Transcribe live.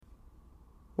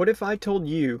What if I told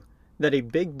you that a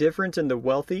big difference in the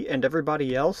wealthy and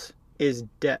everybody else is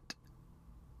debt?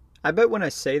 I bet when I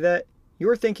say that,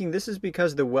 you're thinking this is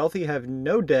because the wealthy have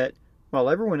no debt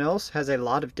while everyone else has a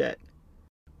lot of debt.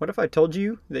 What if I told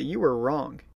you that you were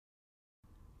wrong?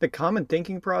 The common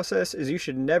thinking process is you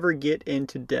should never get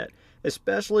into debt,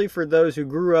 especially for those who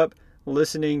grew up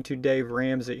listening to Dave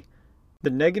Ramsey. The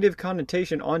negative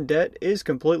connotation on debt is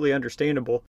completely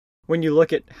understandable when you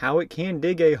look at how it can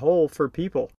dig a hole for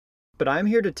people. But I'm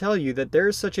here to tell you that there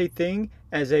is such a thing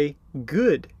as a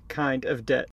good kind of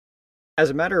debt. As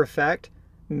a matter of fact,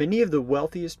 many of the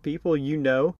wealthiest people you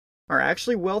know are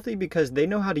actually wealthy because they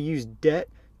know how to use debt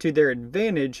to their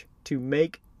advantage to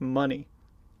make money.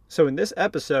 So in this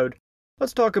episode,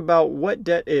 let's talk about what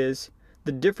debt is,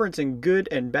 the difference in good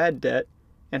and bad debt,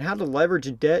 and how to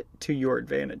leverage debt to your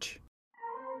advantage.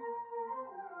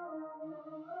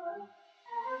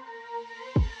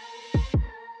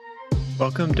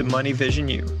 Welcome to Money Vision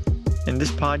U. In this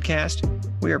podcast,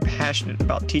 we are passionate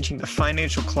about teaching the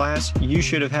financial class you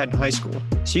should have had in high school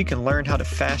so you can learn how to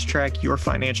fast-track your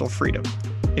financial freedom.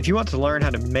 If you want to learn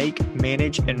how to make,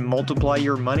 manage, and multiply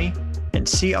your money and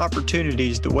see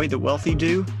opportunities the way the wealthy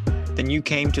do, then you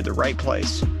came to the right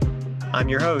place. I'm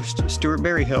your host, Stuart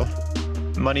Berryhill.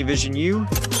 Money Vision U,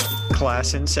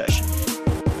 class in session.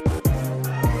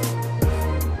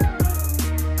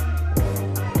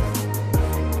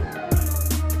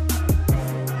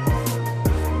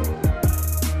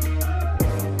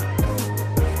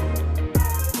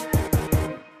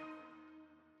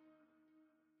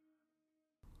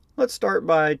 Let's start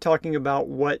by talking about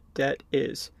what debt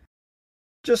is.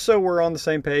 Just so we're on the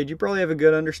same page, you probably have a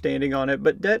good understanding on it,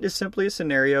 but debt is simply a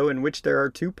scenario in which there are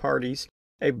two parties,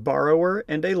 a borrower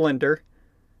and a lender.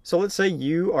 So let's say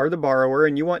you are the borrower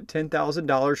and you want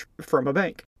 $10,000 from a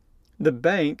bank. The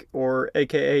bank, or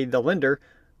aka the lender,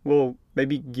 will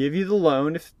maybe give you the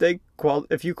loan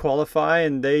if you qualify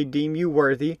and they deem you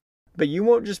worthy, but you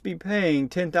won't just be paying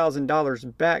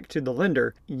 $10,000 back to the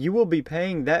lender. You will be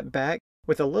paying that back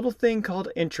with a little thing called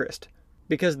interest,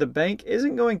 because the bank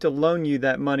isn't going to loan you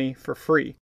that money for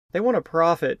free. They want to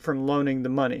profit from loaning the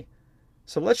money.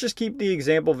 So let's just keep the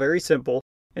example very simple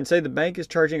and say the bank is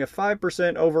charging a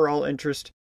 5% overall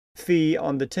interest fee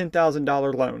on the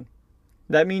 $10,000 loan.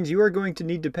 That means you are going to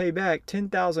need to pay back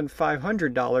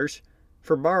 $10,500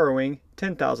 for borrowing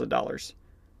 $10,000.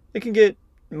 It can get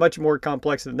much more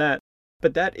complex than that,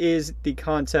 but that is the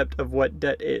concept of what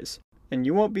debt is. And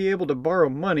you won't be able to borrow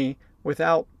money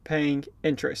without paying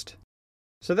interest.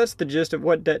 So that's the gist of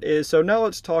what debt is. So now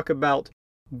let's talk about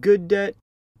good debt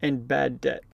and bad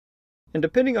debt. And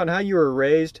depending on how you were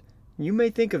raised, you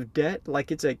may think of debt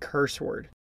like it's a curse word.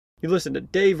 You listen to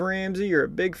Dave Ramsey, you're a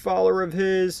big follower of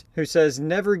his, who says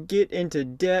never get into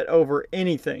debt over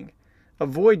anything.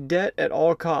 Avoid debt at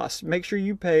all costs. Make sure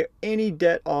you pay any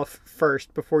debt off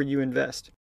first before you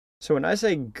invest. So when I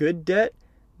say good debt,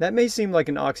 that may seem like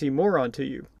an oxymoron to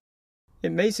you.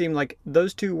 It may seem like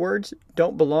those two words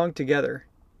don't belong together.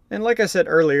 And like I said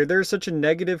earlier, there's such a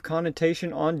negative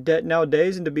connotation on debt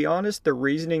nowadays, and to be honest, the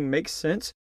reasoning makes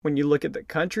sense when you look at the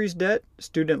country's debt,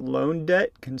 student loan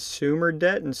debt, consumer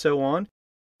debt, and so on.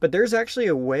 But there's actually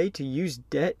a way to use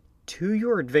debt to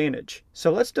your advantage.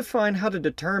 So let's define how to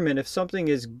determine if something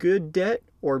is good debt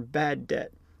or bad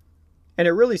debt. And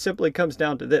it really simply comes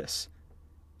down to this.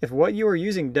 If what you are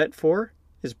using debt for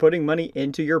is putting money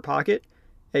into your pocket,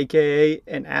 aka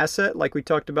an asset like we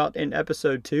talked about in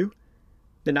episode 2,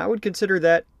 then I would consider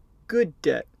that good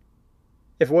debt.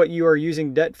 If what you are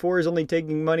using debt for is only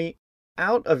taking money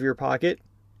out of your pocket,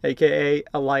 aka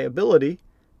a liability,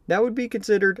 that would be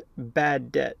considered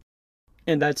bad debt.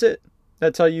 And that's it.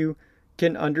 That's how you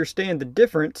can understand the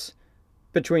difference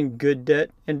between good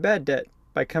debt and bad debt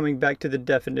by coming back to the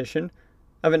definition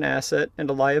of an asset and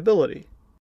a liability.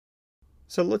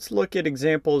 So let's look at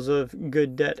examples of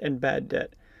good debt and bad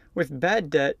debt. With bad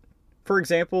debt, for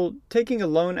example, taking a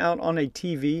loan out on a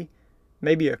TV,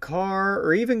 maybe a car,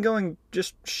 or even going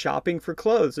just shopping for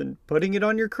clothes and putting it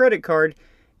on your credit card,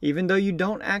 even though you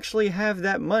don't actually have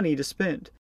that money to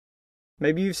spend.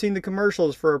 Maybe you've seen the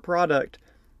commercials for a product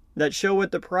that show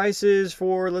what the price is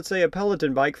for, let's say, a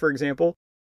Peloton bike, for example.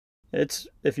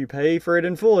 If you pay for it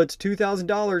in full, it's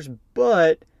 $2,000,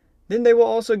 but then they will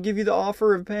also give you the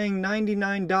offer of paying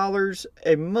 $99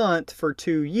 a month for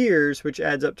 2 years, which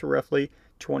adds up to roughly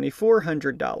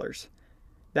 $2,400.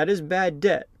 That is bad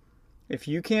debt. If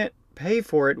you can't pay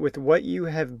for it with what you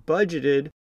have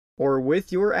budgeted or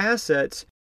with your assets,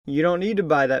 you don't need to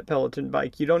buy that Peloton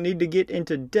bike. You don't need to get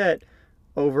into debt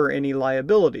over any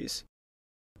liabilities.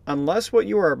 Unless what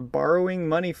you are borrowing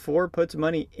money for puts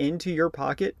money into your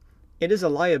pocket, it is a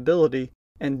liability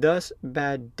and thus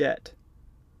bad debt.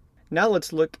 Now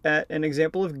let's look at an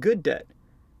example of good debt.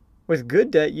 With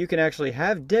good debt, you can actually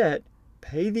have debt,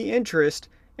 pay the interest,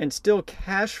 and still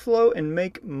cash flow and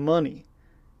make money.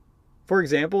 For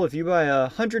example, if you buy a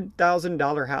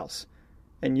 $100,000 house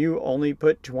and you only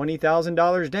put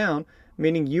 $20,000 down,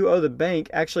 meaning you owe the bank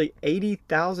actually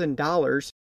 $80,000,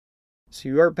 so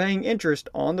you are paying interest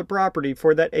on the property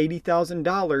for that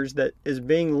 $80,000 that is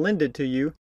being lended to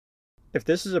you. If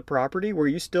this is a property where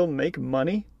you still make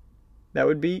money, that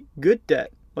would be good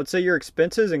debt. Let's say your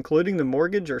expenses, including the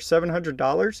mortgage, are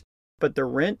 $700, but the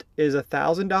rent is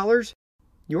 $1,000.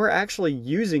 You are actually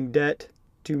using debt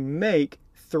to make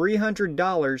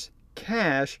 $300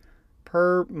 cash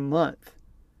per month.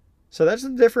 So that's the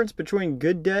difference between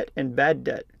good debt and bad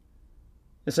debt.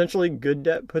 Essentially, good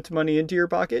debt puts money into your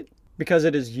pocket because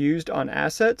it is used on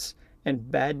assets,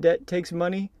 and bad debt takes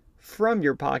money from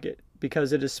your pocket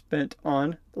because it is spent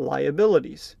on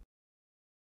liabilities.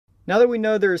 Now that we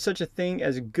know there is such a thing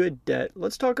as good debt,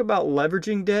 let's talk about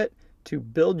leveraging debt to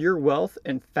build your wealth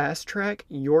and fast track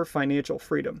your financial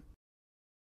freedom.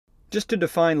 Just to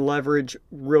define leverage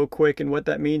real quick and what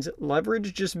that means,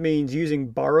 leverage just means using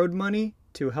borrowed money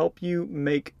to help you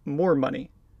make more money.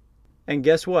 And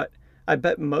guess what? I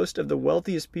bet most of the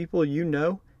wealthiest people you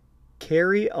know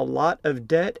carry a lot of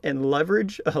debt and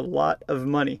leverage a lot of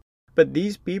money. But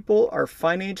these people are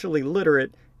financially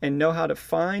literate and know how to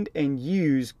find and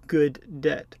use good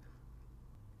debt.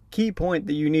 Key point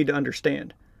that you need to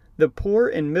understand. The poor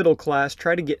and middle class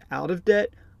try to get out of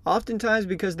debt, oftentimes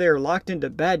because they are locked into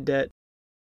bad debt,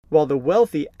 while the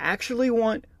wealthy actually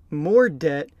want more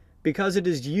debt because it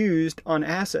is used on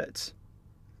assets.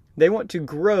 They want to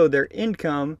grow their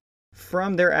income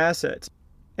from their assets,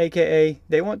 aka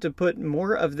they want to put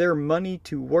more of their money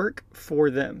to work for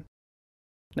them.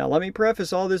 Now let me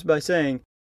preface all this by saying,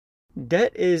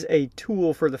 debt is a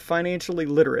tool for the financially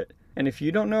literate, and if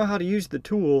you don't know how to use the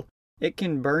tool, it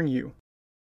can burn you.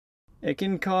 It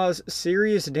can cause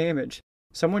serious damage.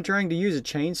 Someone trying to use a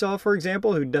chainsaw, for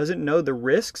example, who doesn't know the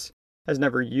risks, has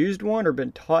never used one or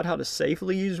been taught how to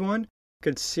safely use one,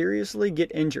 could seriously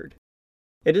get injured.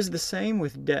 It is the same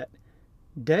with debt.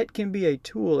 Debt can be a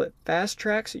tool that fast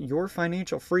tracks your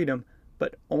financial freedom,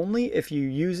 but only if you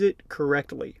use it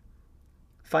correctly.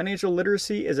 Financial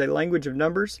literacy is a language of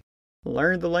numbers.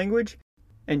 Learn the language,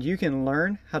 and you can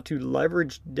learn how to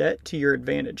leverage debt to your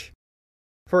advantage.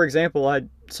 For example, I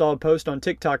saw a post on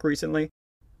TikTok recently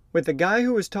with a guy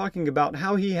who was talking about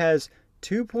how he has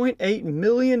 $2.8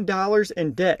 million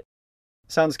in debt.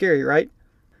 Sounds scary, right?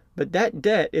 But that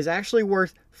debt is actually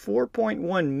worth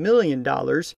 $4.1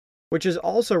 million, which is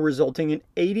also resulting in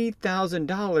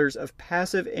 $80,000 of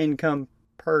passive income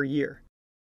per year.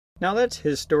 Now that's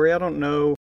his story. I don't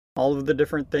know all of the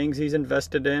different things he's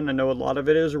invested in. I know a lot of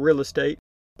it is real estate,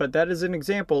 but that is an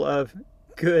example of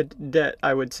good debt,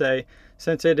 I would say,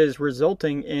 since it is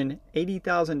resulting in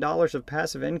 $80,000 of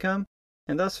passive income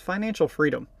and thus financial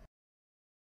freedom.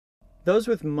 Those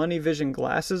with money vision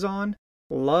glasses on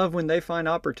love when they find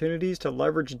opportunities to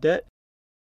leverage debt,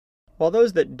 while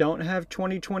those that don't have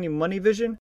 20/20 money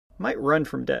vision might run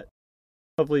from debt.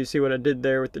 Hopefully you see what I did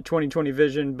there with the 20/20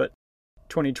 vision, but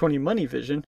 20/20 money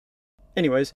vision.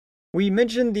 Anyways, we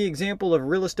mentioned the example of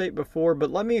real estate before,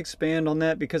 but let me expand on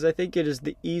that because I think it is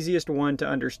the easiest one to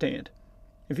understand.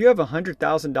 If you have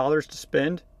 $100,000 to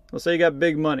spend, let's say you got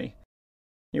big money,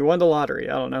 you won the lottery,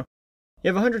 I don't know.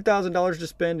 You have $100,000 to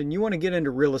spend and you want to get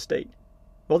into real estate.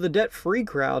 Well, the debt-free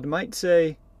crowd might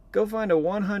say, go find a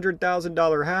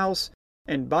 $100,000 house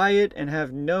and buy it and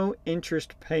have no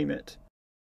interest payment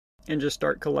and just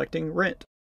start collecting rent.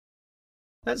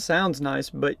 That sounds nice,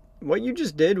 but what you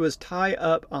just did was tie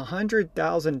up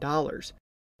 $100,000,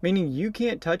 meaning you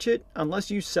can't touch it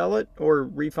unless you sell it or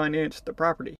refinance the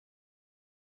property.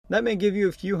 That may give you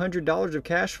a few $100s of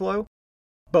cash flow,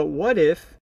 but what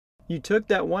if you took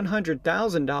that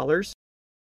 $100,000,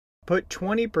 put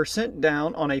 20%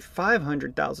 down on a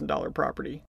 $500,000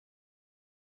 property?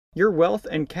 Your wealth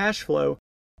and cash flow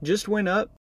just went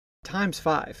up times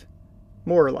 5,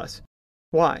 more or less.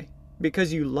 Why?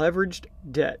 Because you leveraged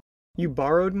debt. You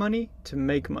borrowed money to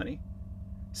make money.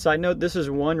 Side note, this is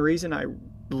one reason I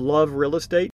love real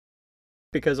estate,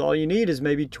 because all you need is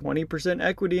maybe 20%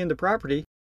 equity in the property,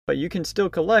 but you can still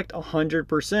collect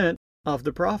 100% of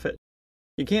the profit.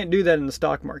 You can't do that in the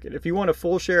stock market. If you want a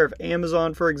full share of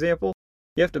Amazon, for example,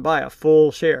 you have to buy a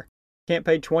full share. You can't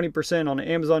pay 20% on an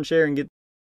Amazon share and get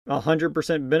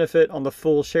 100% benefit on the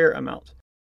full share amount.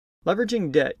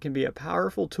 Leveraging debt can be a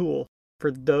powerful tool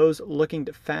for those looking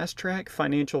to fast-track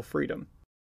financial freedom.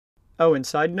 Oh, and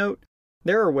side note,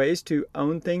 there are ways to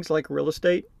own things like real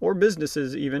estate, or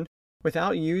businesses even,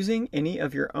 without using any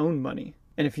of your own money.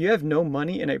 And if you have no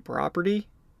money in a property,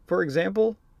 for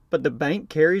example, but the bank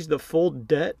carries the full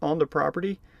debt on the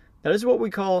property, that is what we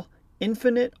call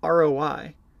infinite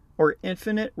ROI, or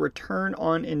infinite return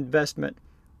on investment.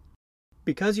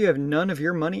 Because you have none of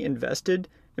your money invested,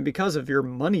 and because of your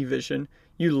money vision,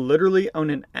 you literally own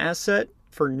an asset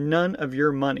for none of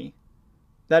your money.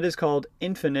 That is called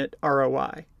infinite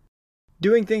ROI.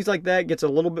 Doing things like that gets a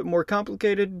little bit more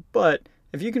complicated, but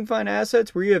if you can find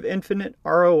assets where you have infinite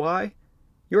ROI,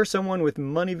 you're someone with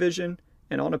money vision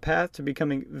and on a path to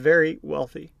becoming very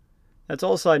wealthy. That's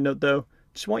all side note though.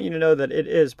 Just want you to know that it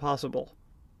is possible.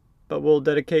 But we'll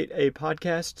dedicate a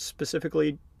podcast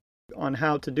specifically on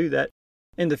how to do that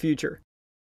in the future.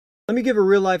 Let me give a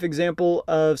real life example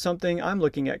of something I'm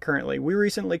looking at currently. We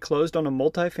recently closed on a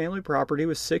multifamily property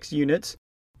with 6 units,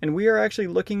 and we are actually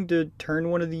looking to turn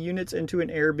one of the units into an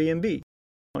Airbnb.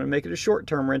 I want to make it a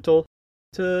short-term rental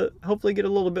to hopefully get a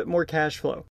little bit more cash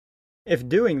flow. If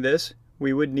doing this,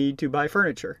 we would need to buy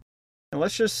furniture. And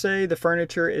let's just say the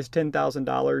furniture is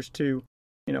 $10,000 to,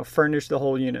 furnish the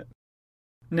whole unit.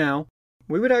 Now,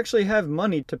 we would actually have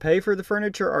money to pay for the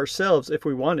furniture ourselves if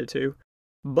we wanted to,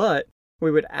 but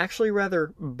we would actually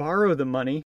rather borrow the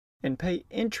money and pay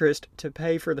interest to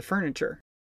pay for the furniture.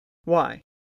 Why?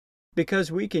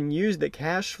 Because we can use the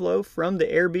cash flow from the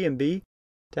Airbnb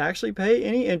to actually pay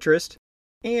any interest,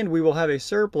 and we will have a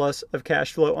surplus of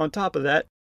cash flow on top of that,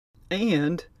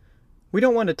 and we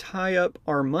don't want to tie up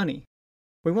our money.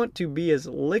 We want to be as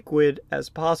liquid as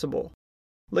possible.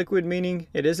 Liquid meaning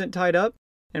it isn't tied up,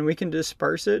 and we can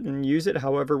disperse it and use it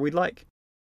however we like.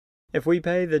 If we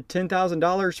pay the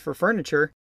 $10,000 for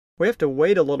furniture, we have to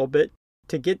wait a little bit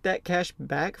to get that cash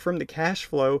back from the cash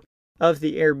flow of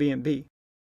the Airbnb.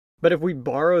 But if we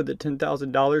borrow the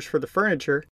 $10,000 for the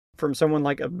furniture from someone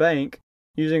like a bank,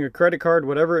 using a credit card,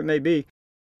 whatever it may be,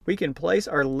 we can place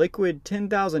our liquid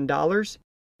 $10,000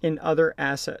 in other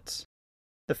assets.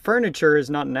 The furniture is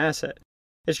not an asset.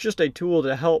 It's just a tool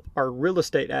to help our real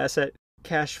estate asset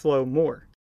cash flow more.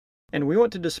 And we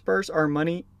want to disperse our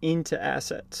money into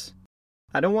assets.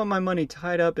 I don't want my money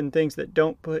tied up in things that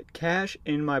don't put cash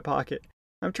in my pocket.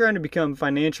 I'm trying to become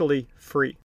financially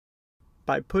free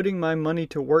by putting my money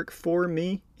to work for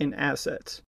me in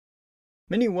assets.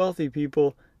 Many wealthy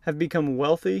people have become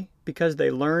wealthy because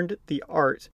they learned the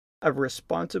art of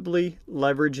responsibly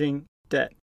leveraging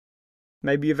debt.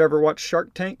 Maybe you've ever watched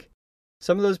Shark Tank.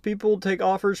 Some of those people take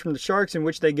offers from the sharks in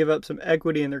which they give up some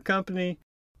equity in their company,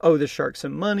 owe the shark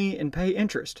some money, and pay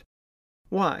interest.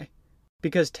 Why?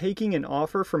 Because taking an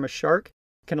offer from a shark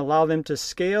can allow them to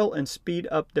scale and speed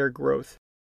up their growth.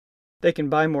 They can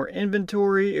buy more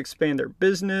inventory, expand their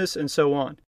business, and so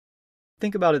on.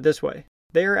 Think about it this way.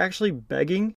 They are actually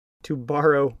begging to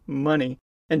borrow money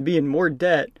and be in more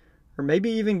debt, or maybe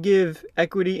even give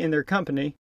equity in their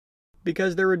company,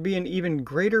 because there would be an even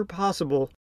greater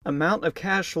possible amount of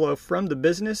cash flow from the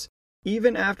business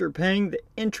even after paying the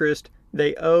interest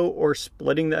they owe or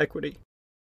splitting the equity.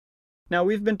 Now,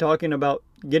 we've been talking about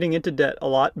getting into debt a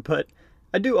lot, but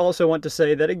I do also want to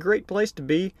say that a great place to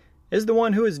be is the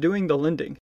one who is doing the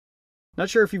lending. Not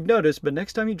sure if you've noticed, but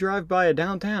next time you drive by a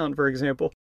downtown, for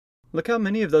example, look how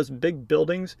many of those big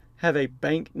buildings have a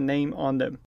bank name on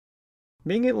them.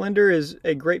 Being a lender is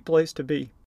a great place to be.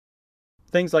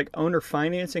 Things like owner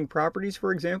financing properties,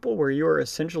 for example, where you are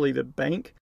essentially the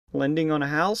bank lending on a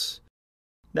house,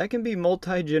 that can be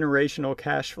multi-generational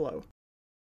cash flow.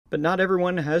 But not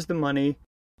everyone has the money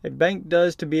a bank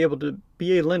does to be able to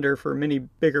be a lender for many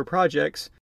bigger projects,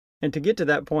 and to get to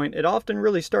that point, it often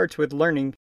really starts with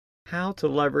learning how to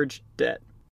leverage debt.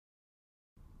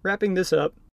 Wrapping this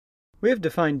up, we have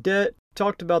defined debt,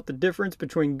 talked about the difference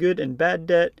between good and bad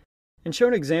debt, and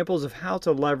shown examples of how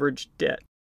to leverage debt.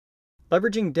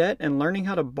 Leveraging debt and learning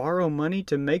how to borrow money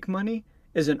to make money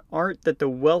is an art that the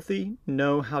wealthy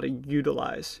know how to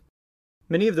utilize.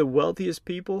 Many of the wealthiest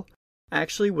people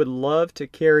actually would love to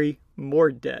carry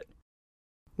more debt.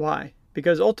 Why?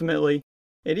 Because ultimately,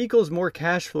 it equals more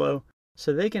cash flow,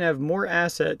 so they can have more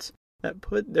assets that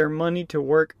put their money to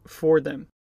work for them.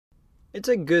 It's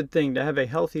a good thing to have a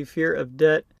healthy fear of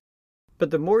debt,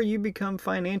 but the more you become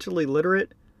financially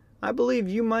literate, I believe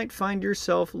you might find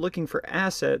yourself looking for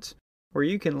assets where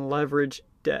you can leverage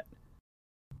debt.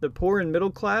 The poor and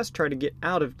middle class try to get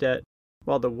out of debt,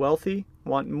 while the wealthy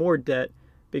want more debt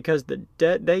because the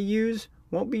debt they use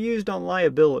won't be used on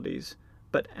liabilities,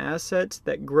 but assets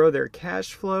that grow their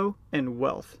cash flow and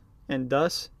wealth, and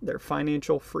thus their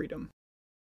financial freedom.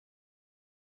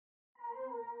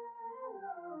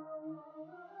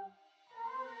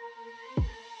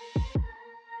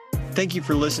 Thank you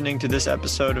for listening to this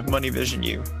episode of Money Vision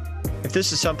U. If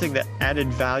this is something that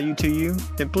added value to you,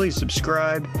 then please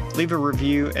subscribe, leave a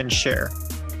review, and share.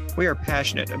 We are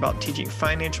passionate about teaching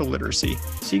financial literacy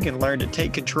so you can learn to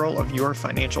take control of your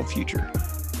financial future.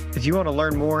 If you want to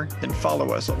learn more, then follow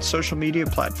us on social media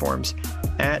platforms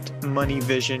at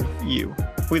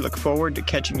MoneyVisionU. We look forward to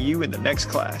catching you in the next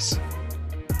class.